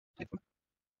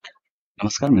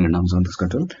नमस्कार, मेरो नाम सन्तोष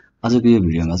कटुल। आजको यो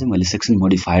भिडियोमा चाहिँ मैले सेक्सन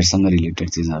मोडिफायरसँग रिलेटेड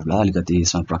चिजहरूलाई अलिकति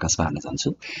यसमा प्रकाश पार्न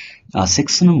चाहन्छु।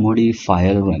 सेक्सन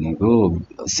मोडिफायर भनेको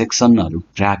सेक्सनहरू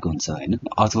क्र्याक हुन्छ होइन।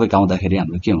 अर्थक्वेक आउँदाखेरि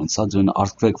हाम्रो के हुन्छ, जुन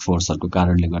अर्थक्वेक फोर्सहरूको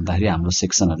कारणले गर्दाखेरि हाम्रो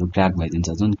सेक्सनहरू क्र्याक भइदिन्छ।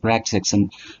 जुन क्र्याक सेक्सन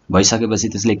भइसकेपछि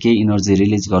त्यसले केही इनर्जी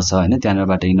रिलिज गर्छ होइन,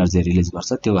 त्यहाँबाट इनर्जी रिलिज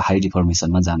गर्छ, त्यो हाई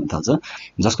डिफर्मेसनमा जान थाल्छ,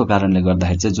 जसको कारणले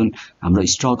गर्दाखेरि चाहिँ जुन हाम्रो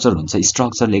स्ट्रक्चर हुन्छ,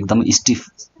 स्ट्रक्चरले एकदमै स्टिफ,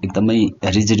 एकदमै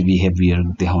रिजिड बिहेभियर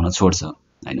देखाउन छोड्छ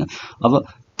होइन। अब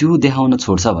त्यो देखाउन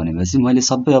छोड्छ भनेपछि मैले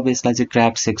सबै अब यसलाई चाहिँ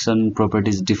क्र्याक सेक्सन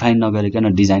प्रोपर्टिज डिफाइन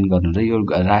नगरिकन डिजाइन गर्नु र यो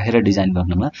राखेर डिजाइन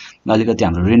गर्नुमा अलिकति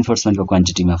हाम्रो रिइन्फोर्समेन्टको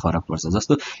क्वान्टिटीमा फरक पर्छ।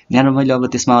 जस्तो यहाँनिर मैले अब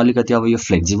त्यसमा अलिकति अब यो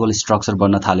फ्लेक्सिबल स्ट्रक्चर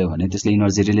बन्न थाल्यो भने त्यसले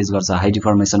इनर्जी रिलिज गर्छ, हाई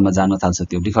डिफर्मेसनमा जान थाल्छ,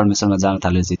 त्यो डिफर्मेसनमा जान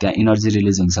थालेपछि त्यहाँ इनर्जी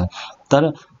रिलिज हुन्छ।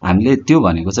 तर हामीले त्यो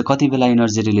भनेको चाहिँ कति बेला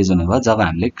इनर्जी रिलिज हुने भयो, जब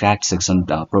हामीले क्र्याक सेक्सन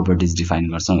प्रोपर्टिज डिफाइन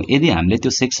गर्छौँ। यदि हामीले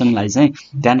त्यो सेक्सनलाई चाहिँ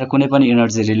त्यहाँनिर कुनै पनि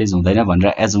इनर्जी रिलिज हुँदैन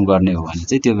भनेर एजुम गर्ने हो भने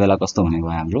चाहिँ त्यो बेला कस्तो हुने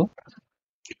भयो, हाम्रो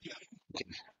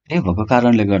त्यही भएको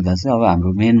कारणले गर्दा चाहिँ अब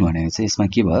हाम्रो मेन भनेको चाहिँ यसमा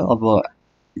के भयो, अब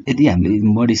यदि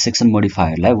हामीले सेक्सन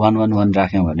मोडिफायरलाई 111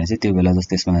 राख्यौँ भने चाहिँ त्यो बेला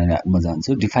जस्तो यसमा म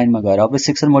जान्छु डिफाइनमा गएर। अब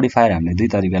सेक्सन मोडिफायर हामीले दुई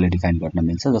तरिकाले डिफाइन गर्न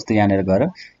मिल्छ। जस्तो यहाँनिर गएर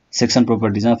सेक्सन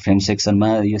प्रोपर्टिजमा फ्रेम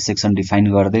सेक्सनमा यो सेक्सन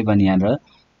डिफाइन गर्दै पनि यहाँनिर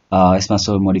यसमा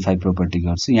सो मोडिफाई प्रोपर्टी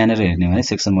गर्छु। यहाँनिर हेर्ने भने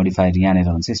सेक्सन मोडिफायर यहाँनिर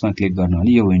हुन्छ, यसमा क्लिक गर्नु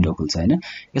भने यो विन्डो खुल्छ होइन।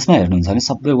 यसमा हेर्नुहुन्छ भने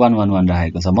सबै 111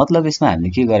 राखेको छ। मतलब यसमा हामीले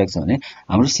के गरेको छ भने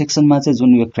हाम्रो सेक्सनमा चाहिँ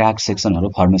जुन यो क्र्याक सेक्सनहरू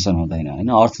फर्मेसन हुँदैन होइन।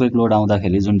 अर्थक्वेक लोड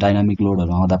आउँदाखेरि जुन डाइनामिक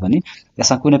लोडहरू आउँदा पनि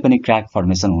यसमा कुनै पनि क्र्याक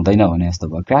फर्मेसन हुँदैन भने जस्तो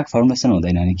भयो। क्र्याक फर्मेसन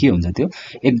हुँदैन भने के हुन्छ, त्यो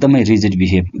एकदमै रिजिड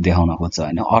बिहेभ देखाउन खोज्छ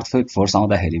होइन। अर्थक्वेक फोर्स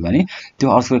आउँदाखेरि पनि त्यो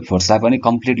अर्थक्वेक फोर्सलाई पनि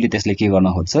कम्प्लिटली त्यसले के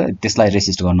गर्न खोज्छ, त्यसलाई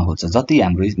रेसिस्ट गर्न खोज्छ। जति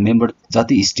हाम्रो मेम्बर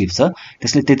जति स्टिफ छ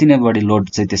त्यसले त्यति नै बढी लोड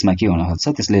चाहिँ त्यसमा के हुन खोज्छ,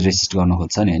 त्यसले रेसिस्ट गर्न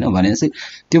खोज्छ नि होइन। भनेपछि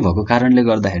त्यो भएको कारणले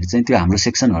गर्दाखेरि चाहिँ त्यो हाम्रो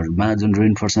सेक्सनहरूमा जुन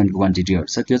रिइन्फोर्समेन्ट क्वान्टिटीहरू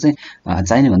छ त्यो चाहिँ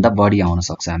चाहिने भन्दा बढी आउन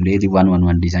सक्छ। हामीले यदि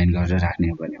 111 डिजाइन गरेर राख्ने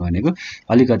हो भने भनेको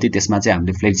अलिकति त्यसमा चाहिँ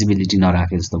हामीले फ्लेक्सिबिलिटी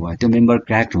नराखे जस्तो भयो, त्यो मेम्बर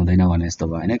क्र्याक हुँदैन भने जस्तो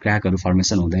भयो होइन, क्र्याकहरू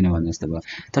फर्मेसन हुँदैन भने जस्तो भयो।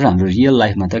 तर हाम्रो रियल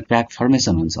लाइफमा त क्र्याक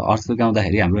फर्मेसन हुन्छ। अर्थक्वेक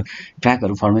आउँदाखेरि हाम्रो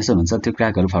क्र्याकहरू फर्मेसन हुन्छ। त्यो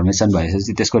क्र्याकहरू फर्मेसन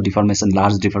भएपछि त्यसको डिफर्मेसन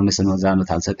लार्ज डिफर्मेसनमा जान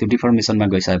थाल्छ। त्यो डिफर्मेसनमा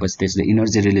गइसकेपछि त्यसले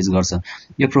इनर्जी रिलिज गर्छ।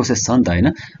 यो प्रोसेस छ नि त होइन।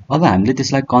 अब हामीले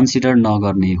त्यसलाई कन्सिडर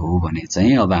नगर्ने हो भने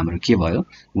चाहिँ अब हाम्रो के भयो,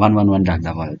 111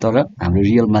 राख्दा भयो। तर हाम्रो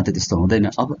रियलमा त त्यस्तो हुँदैन।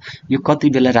 अब यो कति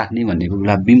बेला राख्ने भन्ने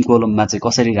कुरा, बिम कोलममा चाहिँ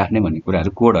कसरी राख्ने भन्ने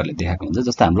कुराहरू कोडहरूले देखाएको हुन्छ।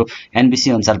 जस्तो हाम्रो एनबिसी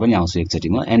अनुसार पनि आउँछु एकचोटि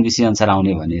म। एनबिसी अनुसार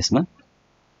आउने भने यसमा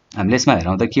हामीले यसमा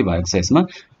हेरौँ त के भएको छ। यसमा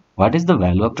what is the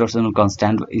value of torsional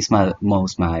constant, यसमा म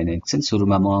उसमा आएन एकछिन,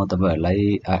 सुरुमा म तपाईँहरूलाई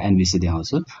एनबिसी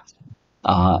देखाउँछु।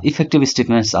 Effective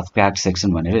stiffness of crack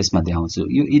section भनेर यसमा देखाउँछु।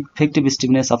 यो effective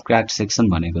stiffness of crack section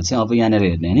भनेको चाहिँ अब यहाँनिर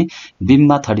हेर्ने भने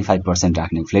बिममा 35%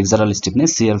 राख्ने, फ्लेक्सरल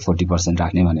स्टिफनेस सिएल 40%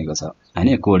 राख्ने भनेको छ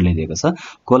होइन, कोडले दिएको छ।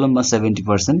 कोलममा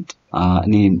 70%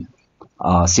 अनि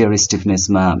सियर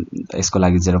स्टिफनेसमा यसको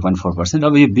लागि 0.4%।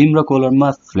 अब यो बिम र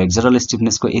कोलममा फ्लेक्सरल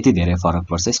स्टिफनेसको यति धेरै फरक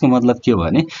पर्छ। यसको मतलब के हो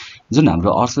भने जुन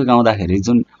हाम्रो अर्थक्वेक आउँदाखेरि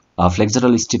जुन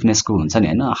फ्लेक्सरल स्टिफनेसको हुन्छ नि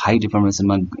होइन, हाई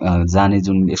डिफर्मेसनमा जाने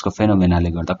जुन यसको फेनोमेनाले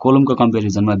गर्दा कोलमको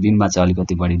कम्पेरिजनमा बिममा चाहिँ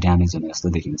अलिकति बढी ड्यामेज हुने जस्तो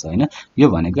देखिन्छ होइन। यो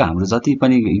भनेको हाम्रो जति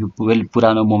पनि यो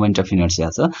पुरानो मोमेन्ट अफ इनर्सिया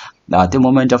छ त्यो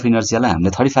मोमेन्ट अफ इनर्सियालाई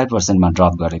हामीले 35%मा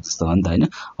ड्रप गरेको जस्तो हो नि त होइन।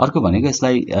 अर्को भनेको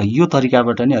यसलाई यो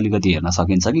तरिकाबाट नि अलिकति हेर्न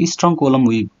सकिन्छ कि स्ट्रङ कोलम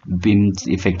विक बिम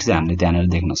इफेक्ट चाहिँ हामीले त्यहाँनिर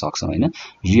देख्न सक्छौँ होइन।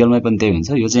 रियलमै पनि त्यही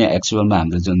हुन्छ। यो चाहिँ एक्चुअलमा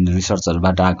हाम्रो जुन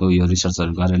रिसर्चहरूबाट आएको, यो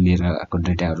रिसर्चहरू गरेर लिएर आएको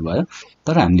डेटाहरू भयो।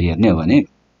 तर हामीले हेर्ने हो भने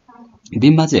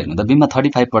बिममा चाहिँ हेर्नु त बिममा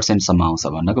 35%सम्म आउँछ।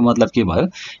 भन्नको मतलब के भयो,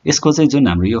 यसको चाहिँ जुन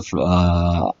हाम्रो यो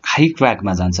हाई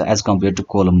क्र्याकमा जान्छ एज कम्पेयर टु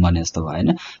कोलम भने जस्तो भयो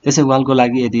होइन। त्यसै वालको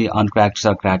लागि यदि अनक्र्याक्ड छ,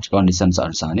 क्र्याक्ड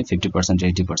कन्डिसन्सहरू छ भने 50%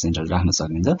 80%हरू राख्न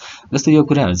सकिन्छ। जस्तो यो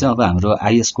कुराहरू चाहिँ अब हाम्रो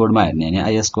आइएस कोडमा हेर्ने भने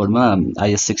आइएस कोडमा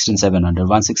आइएस 16700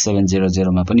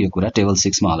 16700 मा पनि यो कुरा टेबल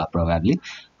 6 मा होला प्रोबेबली।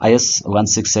 आइएस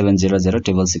 16700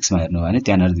 टेबल 6 मा हेर्नु भने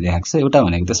त्यहाँनिर देखाएको छ। एउटा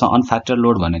भनेको त्यसमा अनफ्याक्टर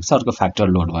लोड भनेको छ, अर्को फ्याक्टर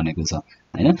लोड भनेको छ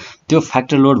होइन। त्यो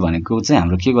फ्याक्टर लोड भनेको चाहिँ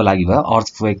हाम्रो के को लागि भयो,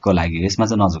 अर्थक्वेकको लागि। यसमा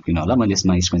चाहिँ नझुकिनु होला, मैले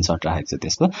यसमा स्क्रिनसट राखेको छु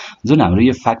त्यसको। जुन हाम्रो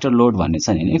यो फ्याक्टर लोड भन्ने छ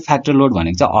नि, फ्याक्टर लोड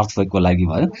भनेको चाहिँ अर्थक्वेकको लागि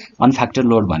भयो। अनफ्याक्टर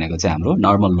लोड भनेको चाहिँ हाम्रो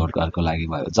नर्मल लोडको लागि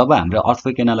भयो। जब हामीले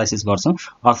अर्थक्वेक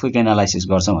एनालाइसिस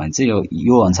गर्छौँ भने चाहिँ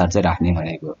यो अनुसार चाहिँ राख्ने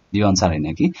भनेको, यो अनुसार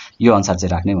होइन कि यो अनुसार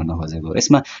चाहिँ राख्ने भन्न खोजेको।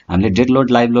 यसमा हामीले डेड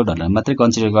लोड लाइभ लोडहरूलाई मात्रै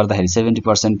कन्सिडर गर्दाखेरि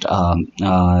 70%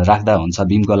 राख्दा हुन्छ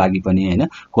बिमको लागि पनि होइन,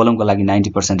 कोलमको लागि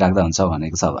 90% राख्दा हुन्छ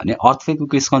भनेको छ भने अर्थक्वेकको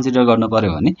केस कन्सिडर गर्नु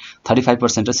पर्यो भने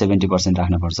 35% र 70%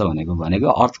 राख्नुपर्छ भनेको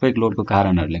अर्थक्वेक लोडको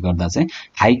कारणहरूले गर्दा चाहिँ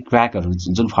हाई क्र्याकहरू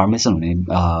जुन फर्मेसन हुने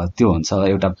त्यो हुन्छ,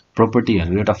 एउटा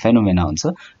प्रोपर्टीहरू, एउटा फेनोमेना हुन्छ,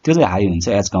 त्यो चाहिँ हाई हुन्छ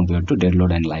as compare to dead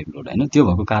load and live load होइन। त्यो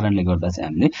भएको कारणले गर्दा चाहिँ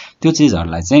हामीले त्यो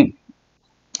चिजहरूलाई चाहिँ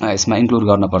यसमा इन्क्लुड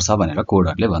गर्नुपर्छ भनेर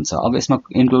कोडहरूले भन्छ। अब यसमा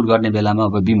इन्क्लुड गर्ने बेलामा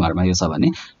अब बिमहरुमा यो छ भने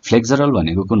फ्लेक्सरल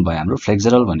भनेको कुन भयो हाम्रो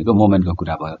फ्लेक्सरल भनेको मोमेन्टको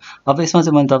कुरा भयो। अब यसमा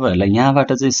चाहिँ मैले तपाईहरुलाई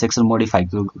यहाँबाट चाहिँ सेक्सन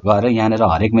मोडिफाईको गएर यहाँनेर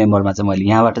हरेक मेम्बरमा चाहिँ मैले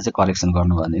यहाँबाट चाहिँ करेक्सन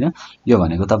गर्नु भन्दिन। यो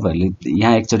भनेको तपाईहरुले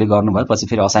यहाँ एकचोटी गर्नुभयो पछि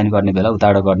फेरि असाइन गर्ने बेला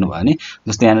उताबाट गर्नुभयो भने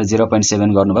जस्तै यहाँ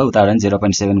 0.7 गर्नुभयो उताबाट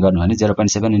 0.7 गर्नु भने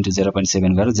 0.7 *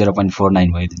 0.7 गरेर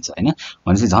 0.49 भइदिन्छ हैन।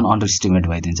 भनेपछि झन् अन्डर एस्टिमेट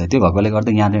भइदिन्छ। त्यो भएकोले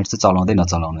गर्दा यहाँनेर चाहिँ चलाउँदै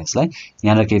नचलाउनु यसलाई।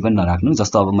 यहाँनेर केही पनि नराख्नु।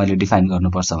 जस्तो अब मैले डिफाइन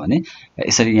गर्नुपर्छ भने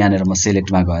यसरी यहाँनेर म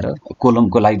सेलेक्टमा गएर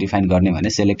कोलमको लागि डिफाइन गर्ने भने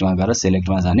सेलेक्टमा गएर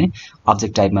सेलेक्टमा जाने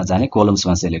अब्जेक्ट टाइपमा जाने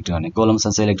कोलम्समा सेलेक्ट गर्ने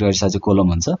कोलम्समा सेलेक्ट गरिसकेपछि कोलम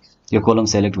हुन्छ। यो कोलम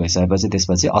सेलेक्ट भइसकेपछि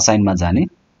त्यसपछि असाइनमा जाने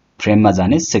फ्रेममा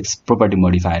जाने प्रोपर्टी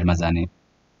मोडिफायरमा जाने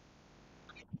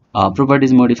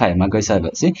प्रोपर्टिज मोडिफायरमा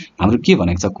गइसकेपछि हाम्रो के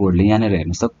भनेको छ कोडले यहाँनेर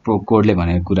हेर्नुस् त कोडले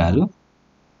भनेको कुराहरु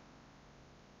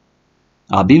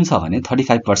बीम छ भने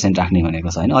 35% राख्ने भनेको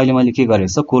छ हैन। अहिले मैले के गरेको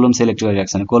छ कोलम सेलेक्ट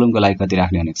गरिरहेको छु कोलमको लागि कति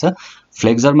राख्ने भनेको छ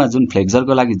फ्लेक्सरमा जुन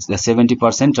फ्लेक्सरको लागि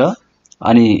 70% र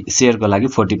अनि शेयरको लागि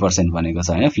 40% भनेको छ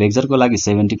हैन। फ्लेक्सरको लागि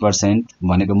 70%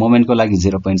 भनेको मोमेन्टको लागि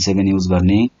 0.7 युज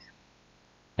गर्ने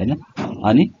हैन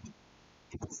अनि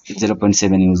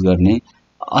 0.7 युज गर्ने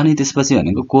अनि त्यसपछि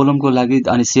भनेको कोलमको लागि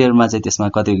अनि शेयरमा चाहिँ त्यसमा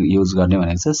कति युज गर्ने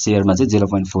भनेको छ शेयरमा चाहिँ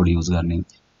 0.4 युज गर्ने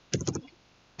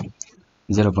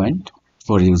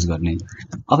 0.4 युज गर्ने।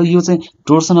 अब यो चाहिँ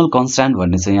टोर्सनल कन्स्ट्यान्ट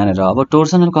भन्ने छ यहाँनेर। अब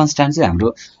टोर्सनल कन्स्ट्यान्ट चाहिँ हाम्रो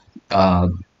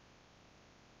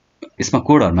यसमा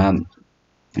कोडहरुमा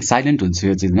साइलेन्ट हुन्छ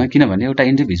यो चीजमा किनभने एउटा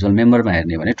इन्डिभिजुअल मेम्बरमा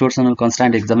हेर्ने भने टोर्सनल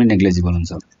कन्स्ट्यान्ट एकदमै नेग्लिजिबल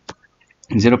हुन्छ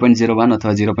 0.01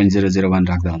 अथवा 0.001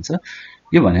 राख्दा हुन्छ।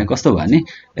 यो भनेको कस्तो भयो भने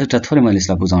एउटा थोरै मैले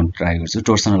यसलाई बुझाउन ट्राई गर्छु।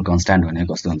 टोर्सनल कन्स्ट्यान्ट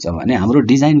भनेको कस्तो हुन्छ भने हाम्रो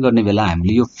डिजाइन गर्ने बेला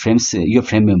हामीले यो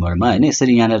फ्रेम मेम्बरमा हैन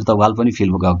यसरी यहाँनेर त वाल पनि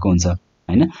फिल भएको हुन्छ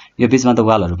हैन। यो बीचमा त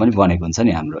वालहरु पनि बनेको हुन्छ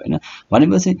नि हाम्रो हैन।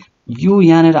 भनेपछि यो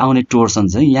यहाँनेर आउने टोर्सन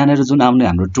चाहिँ यहाँनेर जुन आउने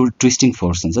हाम्रो ट्विस्टिङ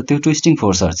फोर्स हुन्छ त्यो ट्विस्टिङ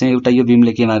फोर्सहरु चाहिँ एउटा यो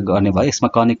बीमले केमा गर्ने भयो यसमा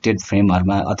कनेक्टेड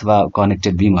फ्रेमहरुमा अथवा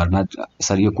कनेक्टेड बीमहरुमा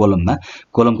सरी यो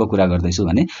कोलमको कुरा गर्दैछु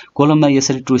भने कोलममा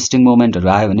यसरी ट्विस्टिङ मोमेन्टहरु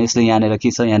आयो भने यसले यहाँनेर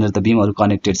के छ यहाँनेर त बीमहरु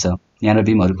कनेक्टेड छ यहाँनेर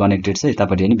बीमहरु कनेक्टेड छ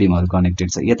यतापटि पनि बीमहरु कनेक्टेड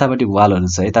छ यतापटि वालहरु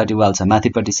छ यतापटि वाल छ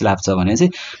माथिपटि स्ल्याब छ भने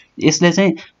चाहिँ यसले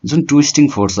चाहिँ जुन ट्विस्टिङ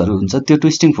फोर्सहरु हुन्छ त्यो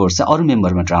ट्विस्टिङ फोर्स चाहिँ अरु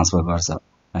मेम्बरमा ट्रान्सफर गर्छ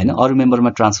हैन। अरु मेम्बरमा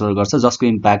ट्रान्सफर गर्छ जसको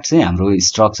इम्प्याक्ट चाहिँ हाम्रो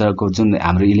स्ट्रक्चरको जुन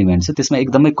हाम्रो एलिमेन्ट छ त्यसमा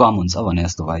एकदमै कम हुन्छ भने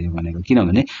जस्तो भयो भनेको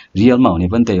किनभने रियलमा हुने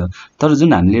पनि त्यही हो। तर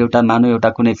जुन हामीले एउटा मानौ एउटा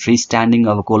कुनै फ्री स्ट्यान्डिङ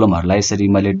अब कोलमहरुलाई यसरी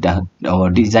मैले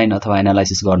डिजाइन अथवा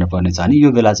एनालाइसिस गर्नुपर्ने छ भने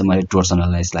यो बेला चाहिँ मैले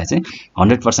टोर्सनलाई चाहिँ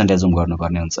 100% एजुम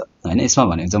गर्नुपर्ने हुन्छ हैन। यसमा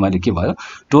भनेको चाहिँ मैले के भयो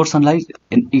टोर्सनलाई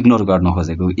इग्नोर गर्न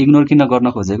खोजेको इग्नोर किन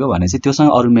गर्न खोजेको भने चाहिँ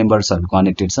त्योसँग अरु मेम्बर्सहरु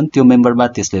कनेक्टेड छन् त्यो मेम्बरमा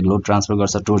त्यसले लोड ट्रान्सफर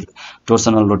गर्छ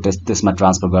टोर्सनल लोड त्यसमा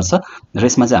ट्रान्सफर गर्छ र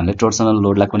यसमा चाहिँ हामीले टोर्सनल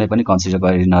लोडलाई कुनै पनि कन्सिडर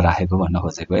गरि नराखेको भन्न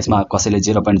खोजेको। यसमा कसैले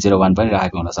 0.01 पनि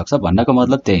राखेको हुन सक्छ भन्नको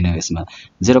मतलब त्यही नै। यसमा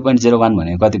 0.01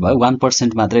 भनेको कति भयो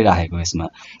 1% मात्रै राखेको। यसमा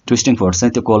ट्विस्टिङ फोर्स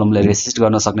चाहिँ त्यो कोलमले रेसिस्ट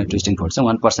गर्न सक्ने ट्विस्टिङ फोर्स चाहिँ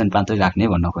 1% मात्रै राख्ने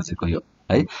भन्न खोजेको यो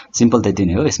है। सिम्पल त्यति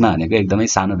नै हो। यसमा भनेको एकदमै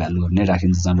सानो भ्यालुहरु नै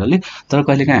राखिन्छ जनरली। तर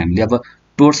कहिलेकाहीँ हामीले अब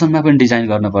टोर्सनमा पनि डिजाइन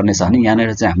गर्नुपर्ने छ भने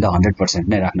यहाँनेर चाहिँ हामीले 100%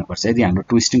 नै राख्नुपर्छ। यदि हाम्रो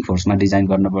ट्विस्टिङ फोर्समा डिजाइन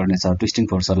गर्नुपर्ने छ ट्विस्टिङ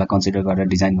फोर्सहरुलाई कन्सिडर गरेर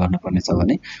डिजाइन गर्नुपर्ने छ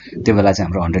भने त्यो बेला चाहिँ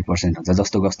हाम्रो 100% हुन्छ।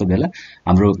 जस्तो कस्तो बेला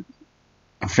हाम्रो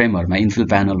फ्रेमहरुमा इन्फिल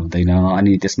प्यानल हुँदैन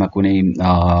अनि त्यसमा कुनै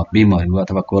बीमहरु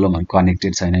अथवा कोलमहरु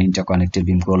कनेक्टेड छैन इन्टरकनेक्टेड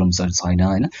बीम कोलम्सहरु छैन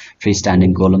हैन फ्री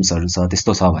स्ट्यान्डिङ कोलम्सहरु छ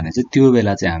त्यस्तो छ भने चाहिँ त्यो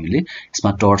बेला चाहिँ हामीले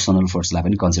यसमा टोर्सनल फोर्सलाई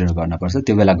पनि कन्सिडर गर्नुपर्छ।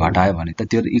 त्यो बेला घटायो भने त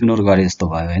त्यो इग्नोर गरे जस्तो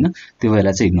भयो हैन। त्यो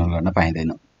बेला चाहिँ इग्नोर गर्न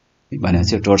पाइदैन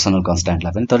भनेपछि टोर्सनल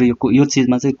कन्स्ट्यान्टलाई पनि। तर यो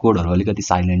चीजमा चाहिँ कोडहरु अलिकति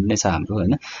साइलेन्ट नै छ हाम्रो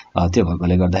हैन। त्यो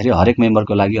भएकोले गर्दाखेरि हरेक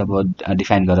मेम्बरको लागि अब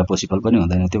डिफाइन गरेर पोसिबल पनि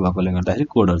हुँदैन। त्यो भएकोले गर्दाखेरि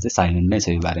कोडहरु चाहिँ साइलेन्ट नै छ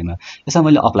यो बारेमा। यसमा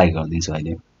मैले अप्लाई गर्दिन्छु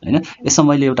अहिले हैन। यसमा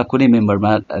मैले एउटा कुनै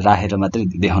मेम्बरमा राखेर मात्रै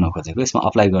देखाउन खोजेको। यसमा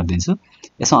अप्लाई गर्दिन्छु।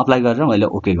 यसमा अप्लाई गरेर मैले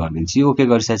ओके गर्दिन्छु। यो ओके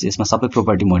गरिसकेपछि यसमा सबै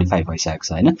प्रोपर्टी मोडिफाई भइसकेको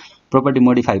छ हैन। प्रोपर्टी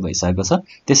मोडिफाई भइसकेको छ।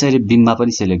 त्यसैले बीममा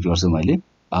पनि सिलेक्ट गर्छु मैले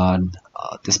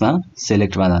त्यसमा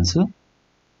सिलेक्टमा जान्छु।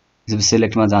 जब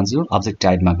सिलेक्टमा जान्छु अब्जेक्ट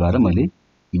टाइपमा गएर मैले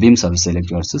बीम्सहरु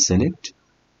सिलेक्ट गर्छु सिलेक्ट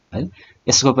है।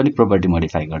 यसको पनि प्रोपर्टी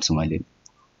मोडिफाई गर्छु मैले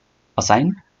असाइन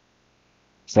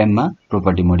फ्रेममा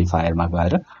प्रोपर्टी मोडिफायरमा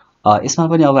गएर यसमा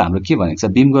पनि अब हाम्रो के भनेको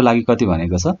छ बीमको लागि कति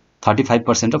भनेको छ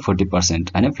 35% र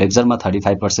 40% हैन। फ्लेक्सरमा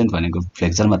 35% भनेको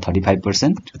फ्लेक्सरमा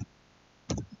 35%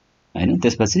 हैन।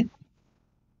 त्यसपछि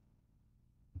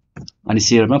अनि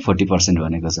शेयरमा 40%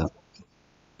 भनेको छ।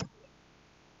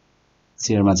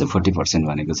 सियरमा चाहिँ 40%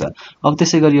 भनेको छ। अब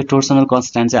त्यसै गरी यो टोर्सनल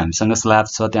कन्स्ट्यान्ट चाहिँ हामीसँग स्ल्याब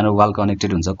छ, त्यहाँबाट वाल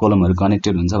कनेक्टेड हुन्छ, कोलमहरू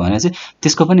कनेक्टेड हुन्छ भने चाहिँ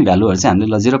त्यसको पनि भ्यालुहरू चाहिँ हामीले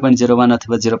ल 0.01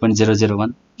 अथवा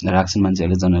 0.001 राख्छन्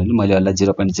मान्छेहरूले जनरली। मैले यसलाई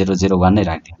 0.001 नै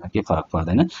राखिदिएँ, केही फरक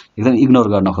पर्दैन। एकदम इग्नोर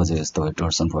गर्न खोजेँ जस्तो हो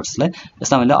टोर्सन फोर्सलाई।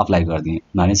 यसलाई मैले अप्लाई गरिदिएँ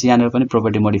भनेपछि यहाँनिर पनि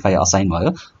प्रोपर्टी मोडिफाई असाइन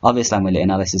भयो। अब यसलाई मैले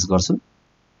एनालाइसिस गर्छु।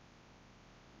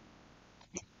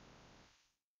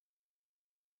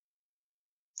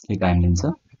 के टाइम लिन्छ?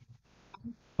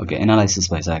 ओके, एनालाइसिस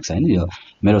भइसकेको छ हैन, यो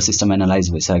मेरो सिस्टम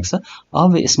एनालाइज भइसकेको छ।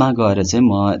 अब यसमा गएर चाहिँ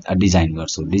म डिजाइन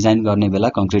गर्छु। डिजाइन गर्ने बेला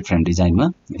कङ्क्रिट फ्रेम डिजाइनमा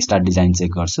स्टार्ट डिजाइन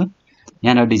चेक गर्छु।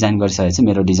 यहाँनिर डिजाइन गरिसकेपछि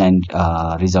मेरो डिजाइन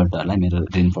रिजल्टहरूलाई मेरो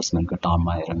रिइन्फोर्समेन्टको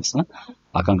टर्ममा हेरौँ। यसमा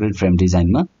कङ्क्रिट फ्रेम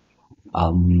डिजाइनमा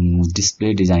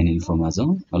डिस्प्ले डिजाइन इन्फोमा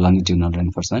जाउँ, लङ्गिट्युडनल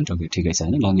रिइन्फोर्समेन्ट। ओके, ठिकै छ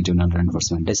हैन, लङ्गिट्युडनल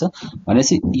रिइन्फोर्समेन्टै छ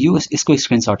भनेपछि यसको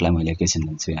स्क्रिनसटलाई मैले एकैछिन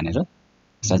लिन्छु। यहाँनिर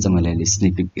यसलाई चाहिँ मैले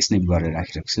स्निप गरेर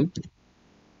राखिरहेको छु।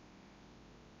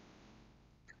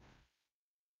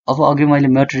 अब अघि मैले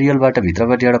मटेरियलबाट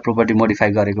भित्रबाट एउटा प्रोपर्टी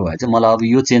मोडिफाई गरेको भए चाहिँ मलाई अब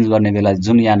यो चेन्ज गर्ने बेला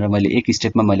जुन यहाँनिर मैले एक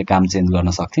स्टेपमा मैले काम चेन्ज गर्न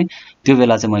सक्थेँ, त्यो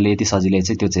बेला चाहिँ मैले यति सजिलै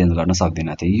चाहिँ त्यो चेन्ज गर्न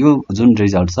सक्दिनँ थिएँ। यो जुन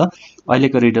रिजल्ट छ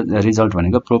अहिलेको रिजल्ट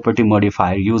भनेको प्रोपर्टी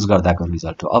मोडिफायर युज गर्दाको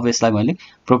रिजल्ट हो। अब यसलाई मैले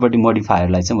प्रोपर्टी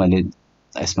मोडिफायरलाई चाहिँ मैले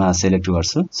यसमा सेलेक्ट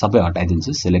गर्छु, सबै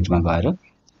हटाइदिन्छु। सेलेक्टमा गएर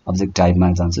अब्जेक्ट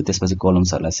टाइपमा जान्छु, त्यसपछि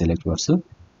कोलम्सहरूलाई सेलेक्ट गर्छु,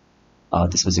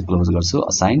 त्यसपछि क्लोज गर्छु।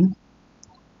 असाइन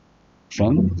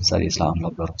फ्रेम, सरी यसलाई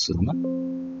अनलक गरौँ सुरुमा।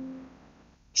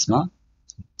 यसमा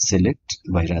सेलेक्ट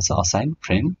भइरहेछ, असाइन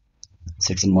फ्रेम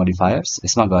सेक्सन मोडिफायर्स।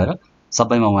 यसमा गएर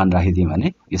सबैमा 1 राखिदिएँ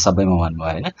भने यो सबैमा 1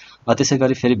 भयो हैन। त्यसै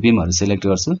गरी फेरि बिमहरू सेलेक्ट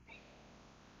गर्छु,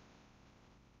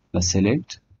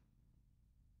 सेलेक्ट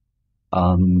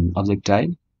अब्जेक्ट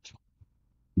टाइप,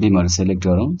 बिमहरू सेलेक्ट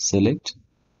गरौँ, select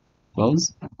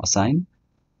close assign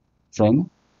frame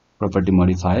property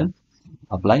modifier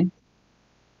apply.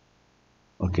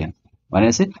 Okay,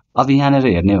 भनेपछि अब यहाँनिर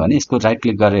हेर्ने भने यसको राइट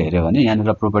क्लिक गरेर हेऱ्यो भने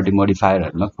यहाँनिर प्रोपर्टी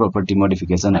मोडिफायरहरूमा प्रोपर्टी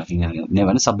मोडिफिकेसन हेर्ने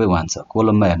भने सबै 1 छ।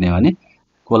 कोलममा हेर्ने भने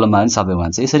कोलममा पनि सबै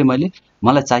 1 छ। यसरी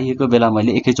मलाई चाहिएको बेला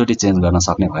मैले एकैचोटि चेन्ज गर्न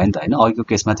सक्ने भयो नि त हैन। अघिको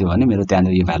केसमा थियो भने मेरो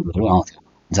त्यहाँनिर यो भ्यालुहरू आउँथ्यो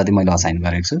जति मैले असाइन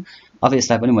गरेको छु। अब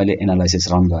यसलाई पनि मैले एनालाइसिस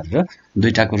रन गरेर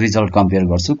दुईटाको रिजल्ट कम्पेयर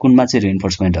गर्छु, कुनमा चाहिँ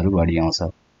रिइन्फोर्समेन्टहरू बढी आउँछ।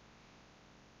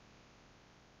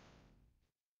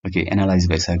 ओके, एनालाइज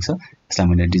भइसकेको छ। यसलाई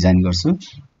मैले डिजाइन गर्छु,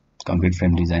 कङ्क्रिट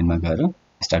फ्रेम डिजाइनमा गएर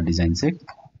स्टार्ट डिजाइन चेक,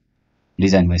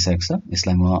 डिजाइन भइसकेको छ।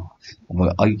 यसलाई म अब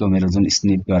अघिको मेरो जुन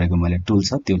स्निप गरेको मैले टुल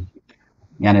छ त्यो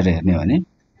यहाँनिर हेर्ने भने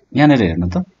यहाँनिर हेर्नु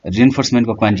त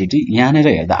रिइन्फोर्समेन्टको क्वान्टिटी यहाँनिर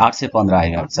हेर्दा 815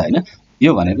 आइरहेको छ हैन। यो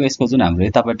भनेको यसको जुन हाम्रो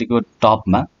यतापट्टिको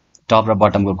टप र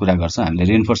बटमको कुरा गर्छौँ हामीले,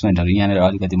 रिइन्फोर्समेन्टहरू यहाँनिर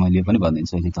अलिकति मैले पनि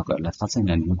भनिदिन्छु यदि तपाईँहरूलाई थाहा छैन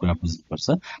भने यो कुरा बुझ्नुपर्छ।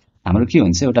 हाम्रो के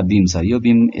हुन्छ, एउटा बिम छ, यो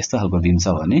बिम यस्तो खालको बिम छ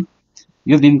भने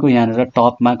यो बिमको यहाँनिर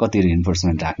टपमा कति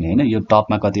रिइन्फोर्समेन्ट राख्ने हैन, यो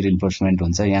टपमा कति रिइन्फोर्समेन्ट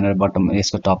हुन्छ, यहाँनिर बटम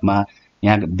यसको टपमा,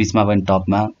 यहाँ बिचमा पनि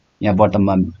टपमा, यहाँ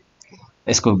बटममा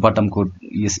यसको बटमको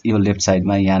यो लेफ्ट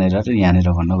साइडमा यहाँनिर र यहाँनिर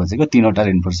भन्न खोजेको तीनवटा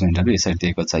रिइन्फोर्समेन्टहरू यसरी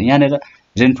दिएको छ। यहाँनिर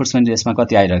रिइन्फोर्समेन्ट यसमा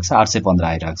कति आइरहेको छ, 815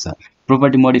 आइरहेको छ।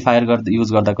 प्रोपर्टी मोडिफायर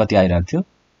युज गर्दा कति आइरहेको थियो,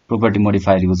 प्रोपर्टी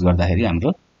मोडिफायर युज गर्दाखेरि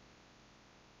हाम्रो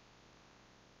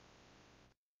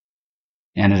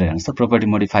यहाँनिर हेर्नुहोस् त प्रोपर्टी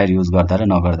मोडिफायर युज गर्दा र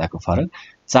नगर्दाको फरक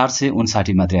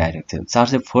 459 मात्रै आइरहेको थियो,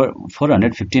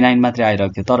 459 मात्रै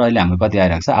आइरहेको थियो। तर अहिले हाम्रो कति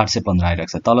आइरहेको छ, 815 आइरहेको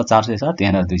छ। तल 407,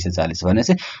 यहाँनिर 240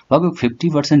 भनेपछि लगभग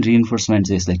 50% रिइन्फोर्समेन्ट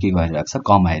चाहिँ यसले के गरिरहेको छ,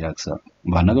 कम आइरहेको छ।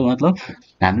 भन्नको मतलब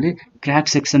हामीले क्र्याक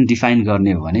सेक्सन डिफाइन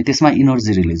गर्ने हो भने त्यसमा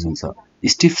इनर्जी रिलिज हुन्छ।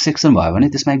 स्टिफ सेक्सन भयो भने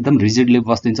त्यसमा एकदम रिजिडली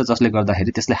बस्दिन्छ, जसले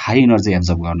गर्दाखेरि त्यसले हाई इनर्जी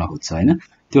एब्जर्ब गर्न खोज्छ हैन।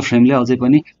 त्यो फ्रेमले अझै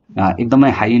पनि एकदमै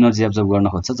हाई इनर्जी एब्जर्ब गर्न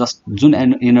खोज्छ। जुन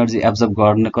इनर्जी एब्जर्ब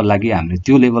गर्नको लागि हामीले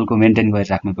त्यो लेभलको मेन्टेन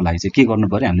गरिराख्नको लागि चाहिँ के गर्नु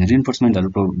पर्यो, हामीले रिइन्फोर्समेन्टहरू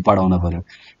बढाउन पर्यो।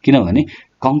 किनभने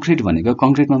कङ्क्रिट भनेको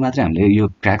कङ्क्रिटमा मात्रै हामीले यो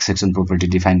क्र्याक सेक्सन प्रोपर्टी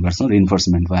डिफाइन गर्छौँ,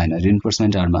 रिइन्फोर्समेन्टमा होइन।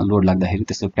 रिइन्फोर्समेन्टहरूमा लोड लाग्दाखेरि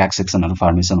त्यस्तो क्र्याक सेक्सनहरू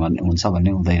फर्मेसन हुन्छ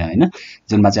भन्ने हुँदैन हैन,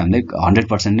 जुनमा चाहिँ हामीले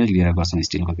 100% नै लिएर गर्छौँ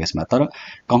स्टिलको केसमा। तर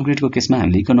कङ्क्रिटको केसमा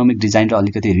हामीले इकोनोमिक डिजाइन र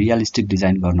अलिकति रियलिस्टिक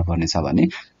डिजाइन गर्नुपर्ने छ भने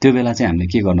त्यो बेला चाहिँ हामीले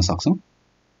के गर्न सक्छौँ,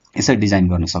 यसरी डिजाइन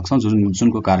गर्न सक्छौँ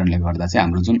जुनको कारणले गर्दा चाहिँ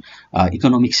हाम्रो जुन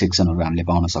इकोनोमिक सेक्सनहरू हामीले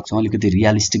पाउन सक्छौँ। अलिकति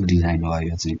रियलिस्टिक डिजाइन हो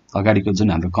यो चाहिँ। अगाडिको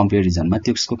जुन हाम्रो कम्पेरिजनमा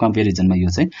त्यसको कम्पेरिजनमा यो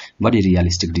चाहिँ बढी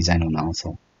रियलिस्टिक डिजाइन हुन आउँछ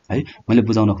है। मैले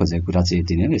बुझाउन खोजेको कुरा चाहिँ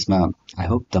यति नै हो। यसमा आई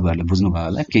होप तपाईँहरूले बुझ्नुभयो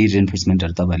होला। केही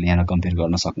रिइन्फोर्समेन्टहरू तपाईँहरूले यहाँ कम्पेयर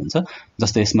गर्न सक्नुहुन्छ।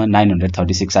 जस्तै यसमा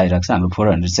 936 आइरहेको छ, हाम्रो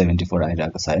 474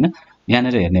 आइरहेको छ हैन।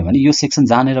 यहाँनिर हेर्ने भने यो सेक्सन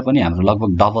जानेर पनि हाम्रो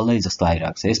लगभग डबल नै जस्तो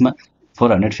आइरहेको छ। यसमा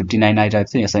 459 आइरहेको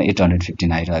छ, यसमा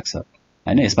 815 आइरहेको छ।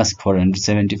 हैन यसमा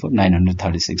 474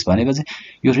 936 भनेको चाहिँ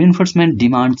यो रिइन्फोर्समेन्ट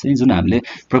डिमान्ड चाहिँ जुन हामीले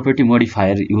प्रोपर्टी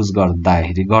मोडिफायर युज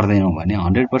गर्दाखेरि गर्दैनौँ भने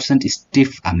 100%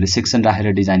 स्टिफ हामीले सेक्सन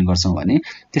राखेर डिजाइन गर्छौँ भने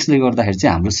त्यसले गर्दाखेरि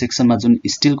चाहिँ हाम्रो सेक्सनमा जुन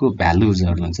स्टिलको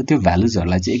भ्यालुजहरु हुन्छ त्यो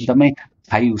भ्यालुजहरुलाई चाहिँ एकदमै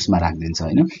हाई उसमा राख्दिन्छ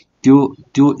हैन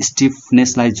त्यो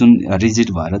स्टिफनेसलाई जुन रिजिड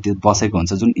भएर त्यो बसेको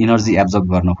हुन्छ जुन एनर्जी एब्जर्ब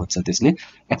गर्न खोज्छ त्यसले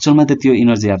एक्चुअलमा त त्यो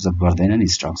एनर्जी एब्जर्ब गर्दैन नि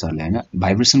स्ट्रक्चरले हैन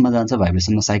भाइब्रेसनमा जान्छ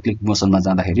भाइब्रेसनमा साइक्लिक मोसनमा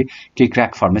जाँदाखेरि केही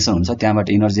क्र्याक फर्मेसन हुन्छ त्यहाँबाट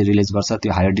एनर्जी रिलिज गर्छ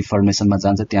त्यो हायर डिफर्मेसनमा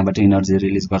जान्छ त्यहाँबाट एनर्जी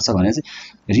रिलिज गर्छ भने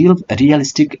चाहिँ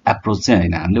रियलिस्टिक एप्रोच चाहिँ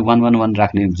हैन हामीले 111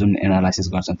 राख्ने जुन एनालाइसिस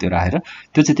गर्छ त्यो राखेर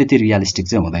त्यो चाहिँ त्यति रियलिस्टिक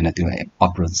चाहिँ हुँदैन त्यो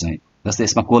अप्रोच चाहिँ जस्तै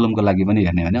यसमा कोलमको लागि पनि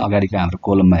हेर्ने भने अगाडिको हाम्रो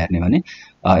कोलममा हेर्ने भने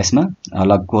यसमा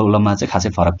अलग कोलममा चाहिँ खासै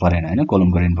फरक परेन हैन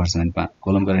कोलमको रिइन्फोर्समेन्टमा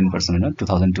कोलमको रिइन्फोर्समेन्ट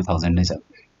 2000 नै छ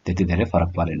त्यति धेरै फरक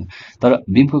परेन तर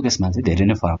बीमको केसमा चाहिँ धेरै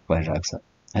नै फरक परिरहेको छ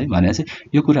है भने चाहिँ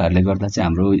यो कुराहरुले गर्दा चाहिँ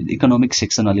हाम्रो इकोनोमिक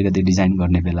सेक्सन अलिकति डिजाइन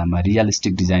गर्ने बेलामा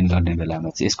रियलिस्टिक डिजाइन गर्ने बेलामा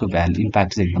चाहिँ यसको भ्यालु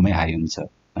इम्प्याक्ट चाहिँ एकदमै हाई हुन्छ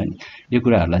हैन यो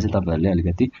कुराहरुलाई चाहिँ तपाईहरुले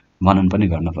अलिकति मनन पनि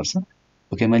गर्नुपर्छ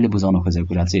ओके मैले बुझाउन खोजेको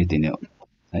कुरा चाहिँ यति नै हो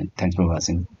है थ्यांक्स फर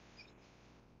वाचिङ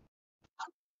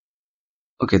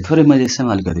ओके थोरै मैले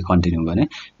यसमा अलिकति कन्टिन्यू गरेँ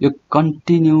यो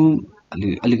कन्टिन्यू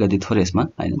अलिकति थोरै यसमा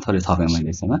हैन थोरै थपेँ मैले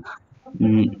यसमा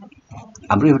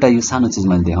हाम्रो एउटा यो सानो चीज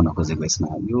मैले देखाउन खोजेको यसमा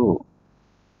यो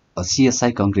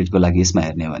सीएसआई कंक्रिटको लागि यसमा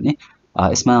हेर्ने भने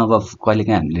यसमा अब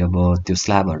कहिलेकाहीँ हामीले अब त्यो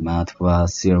स्ल्याबहरुमा अथवा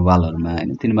शियर वालहरुमा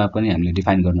हैन तिनीमा पनि हामीले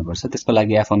डिफाइन गर्नुपर्छ त्यसको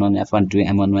लागि F11 F12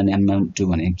 M11 M12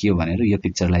 भनेको के हो भनेर यो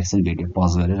पिक्चरलाई चाहिँ भिडियो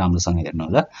पज गरेर राम्रोसँग हेर्नु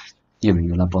होला यो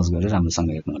भिडियोलाई पज गरेर राम्रोसँग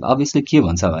हेर्नु होला अब यसले के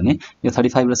भन्छ भने यो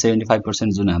 35 र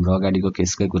 75% जुन हाम्रो अगाडिको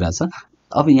केसकै कुरा छ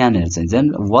अब यहाँनेर चाहिँ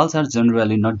walls are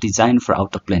generally not designed for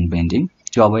out of plane bending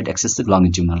to avoid excessive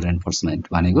longitudinal reinforcement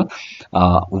भनेको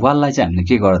वाललाई चाहिँ हामीले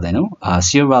के गर्दैनौ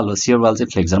शियर वाल हो शियर वाल चाहिँ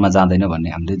फ्लेक्सरमा जाँदैन भन्ने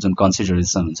हामीले जुन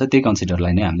कन्सिडरेसन हुन्छ त्यही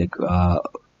कन्सिडरलाई नै हामीले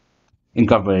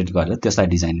इन्कर्पोरेट गरेर त्यसलाई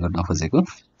डिजाइन गर्न खोजेको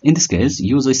in this case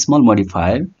use a small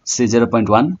modifier say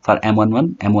 0.1 for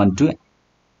M11 M12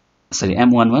 sorry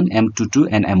M11 M22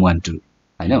 and M12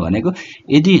 हैन भनेको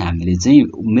यदि हामीले चाहिँ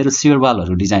मेरो शियर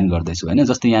वालहरु डिजाइन गर्दै छु हैन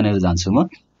जस्तै यहाँनेर जान्छु म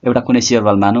एउटा कुनै शियर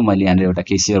वाल मानौ मैले यहाँनेर एउटा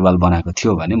के शियर वाल बनाएको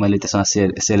थियो भने मैले त्यसमा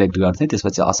सेलेक्ट गर्थे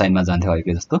त्यसपछि असाइनमा जान्थे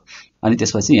अहिले जस्तो अनि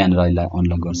त्यसपछि यहाँनेर अहिले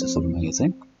अनलक गर्छु सुरुमा यो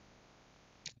चाहिँ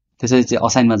त्यसपछि चाहिँ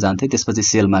असाइनमा जान्थे त्यसपछि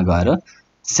सेलमा गएर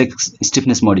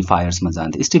स्टिफनेस मोडिफायर्समा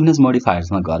जान्थे स्टिफनेस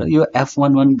मोडिफायर्समा गएर यो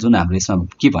F11 जुन हाम्रो यसमा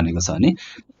के भनेको छ भने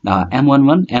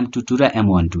M11 M22 र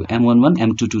M12 M11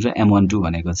 M22 र M12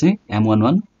 भनेको चाहिँ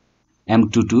M11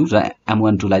 M22 र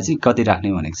M12 लाई चाहिँ कति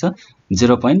राख्ने भनेको छ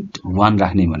 0.1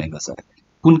 राख्ने भनेको छ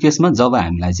कुन केसमा जब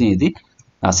हामीलाई चाहिँ यदि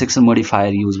सेक्सन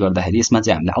मोडिफायर युज गर्दाखेरि यसमा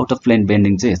चाहिँ हामीले आउट अफ प्लेन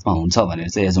बेन्डिङ चाहिँ यसमा हुन्छ भनेर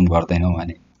चाहिँ एजुम गर्दैनौं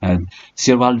भने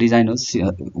शियर वाल डिजाइन हो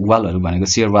वालहरु भनेको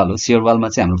शियर वाल हो शियर वालमा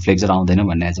चाहिँ हाम्रो फ्लेक्चर आउँदैन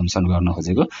भन्ने एजुम्सन गर्न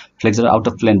खोजेको फ्लेक्चर आउट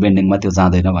अफ प्लेन बेन्डिङमा त्यो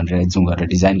जाँदैन भनेर एजुम गरेर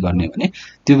डिजाइन गर्ने भने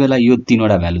त्यो बेला यो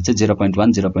तीनवटा भ्यालु चाहिँ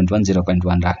 0.1 0.1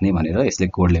 0.1 राख्ने भनेर यसले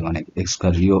कोडले भनेको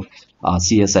एक्सकर यो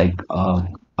सीएसआई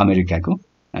अमेरिकाको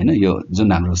हैन यो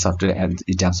जुन हाम्रो सफ्टवेयर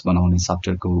इट्याप्स बनाउने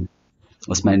सफ्टवेयरको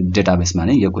उसमा डेटाबेसमा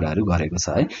नै यो कुराहरु गरेको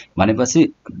छ है भनेपछि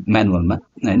म्यानुअलमा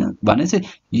हैन भने चाहिँ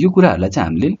यो कुराहरुलाई चाहिँ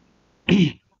हामीले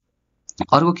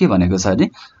अर्को के भनेको छ भने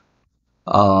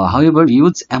however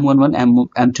use M11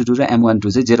 M22 र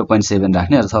M12 चाहिँ 0.7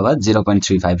 राख्ने अथवा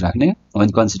 0.35 राख्ने when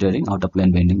considering out of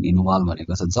plane bending in wall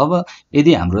भनेको छ जब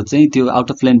यदि हाम्रो चाहिँ त्यो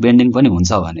आउट अफ प्लेन बेन्डिङ पनि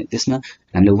हुन्छ भने त्यसमा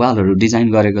हामीले वालहरु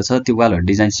डिजाइन गरेको छ त्यो वालहरु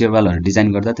डिजाइन शियर वालहरु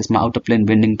डिजाइन गर्दा त्यसमा आउट अफ प्लेन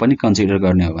बेन्डिङ पनि कन्सिडर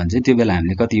गर्ने हो भने चाहिँ त्यो बेला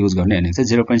हामीले कति युज गर्ने भनेको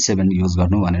चाहिँ 0.7 युज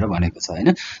गर्नु भनेर भनेको छ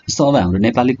हैन जस्तो अब हाम्रो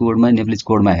नेपाली कोडमा नेप्लिज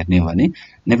कोडमा हेर्ने हो भने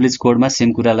नेप्लिज कोडमा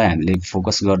सेम कुरालाई हामीले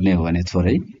फोकस गर्ने हो भने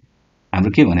थोरै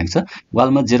हाम्रो के भनेको छ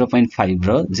वालमा 0.5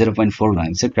 र 0.4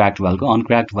 भनेको छ क्र्याक्ड वालको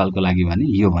अनक्र्याक्ड वालको लागि भने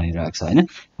यो भनिरहेको छ हैन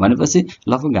भनेपछि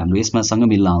लगभग हाम्रो यसमा सँग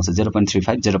मिल्न आउँछ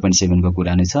 0.35 0.7 को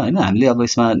कुरा नै छ हैन हामीले अब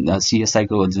यसमा सीएसआई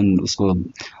को जुन उसको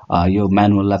यो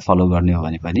म्यानुअललाई फलो गर्ने हो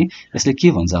भने पनि यसले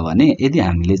के भन्छ भने यदि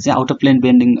हामीले चाहिँ out of plain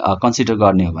bending consider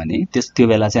गर्ने हो भने त्यो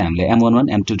बेला चाहिँ हामीले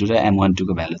M11 M22 र M12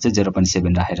 को भ्यालु चाहिँ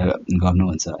 0.7 राखेर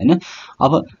गर्नु हुन्छ हैन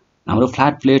अब हाम्रो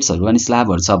फ्ल्याट प्लेट्सहरु अनि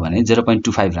स्ल्याबहरु छ भने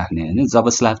 0.25 राख्ने हैन जब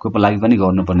स्ल्याबको लागि पनि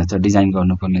गर्नुपर्ने छ डिजाइन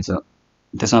गर्नुपर्ने छ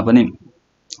त्यसमा पनि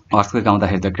अर्थक्वेक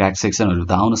आउँदाखेरि त क्र्याक सेक्सनहरु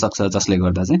त आउन सक्छ जसले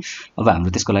गर्दा चाहिँ अब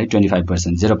हाम्रो त्यसको लागि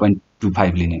 25%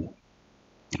 0.25 लिने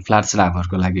फ्ल्याट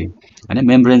स्ल्याबहरुको लागि हैन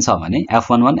मेम्ब्रेन छ भने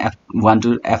F11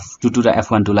 F12 F22 र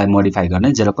F12 लाई मोडिफाई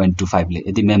गर्ने 0.25 ले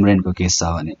यदि मेम्ब्रेनको केस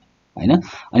छ भने हैन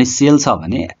अनि सेल छ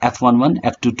भने F11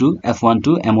 F22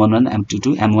 F12 M11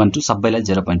 M22 M12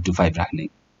 सबैलाई 0.25 राख्ने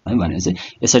है भने चाहिँ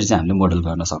यसरी चाहिँ हामीले मोडल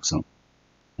गर्न सक्छौं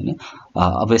हैन।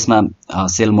 अब यसमा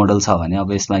सेल मोडल छ भने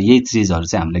अब यसमा यही चिजहरू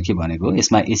चाहिँ हामीले के भनेको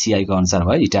यसमा एसीआईको अनुसार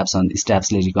भयो,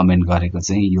 स्ट्याप्सले रिकमेन्ड गरेको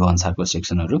चाहिँ यो अनुसारको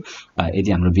सेक्सनहरू।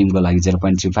 यदि हाम्रो बिमको लागि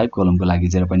 0.35, कोलमको लागि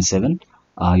 0.7,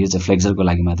 यो चाहिँ फ्लेक्जरको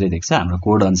लागि मात्रै देख्छ। हाम्रो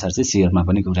कोड अनुसार चाहिँ सियरमा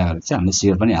पनि कुरा गरेको छ, हामीले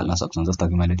सियर पनि हाल्न सक्छौँ। जस्तो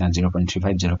कि मैले त्यहाँ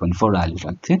 0.35, 0.4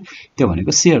 हालिरहेको थिएँ, त्यो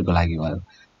भनेको सियरको लागि भयो।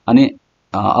 अनि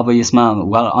अब यसमा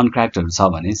वाल अनक्र्याक्डहरू छ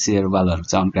भने सियर वालहरू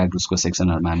चाहिँ अनक्र्याक्ड उसको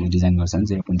सेक्सनहरूमा हामीले डिजाइन गर्छ भने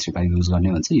 0.35 युज गर्ने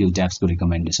भन्छ। यो ट्याप्सको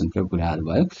रिकमेन्डेसनको कुराहरू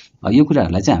भयो। यो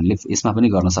कुराहरूलाई चाहिँ हामीले यसमा पनि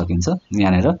गर्न सकिन्छ।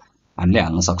 यहाँनिर हामीले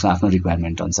हाल्न सक्छौँ आफ्नो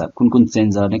रिक्वायरमेन्ट अनुसार कुन कुन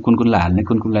चेन्ज गर्ने, कुन कुनलाई हाल्ने,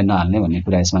 कुन कुनलाई नहाल्ने भन्ने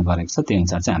कुरा यसमा गरेको छ। त्यही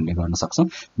अनुसार चाहिँ हामीले गर्न सक्छौँ।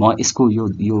 म यसको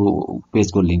यो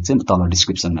पेजको लिङ्क चाहिँ तल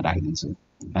डिस्क्रिप्सनमा राखिदिन्छु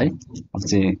है। अब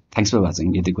चाहिँ थ्याङ्क्स फर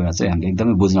वाचिङ। यति कुरा चाहिँ हामीले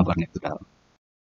एकदमै बुझ्न पर्ने कुरा हो।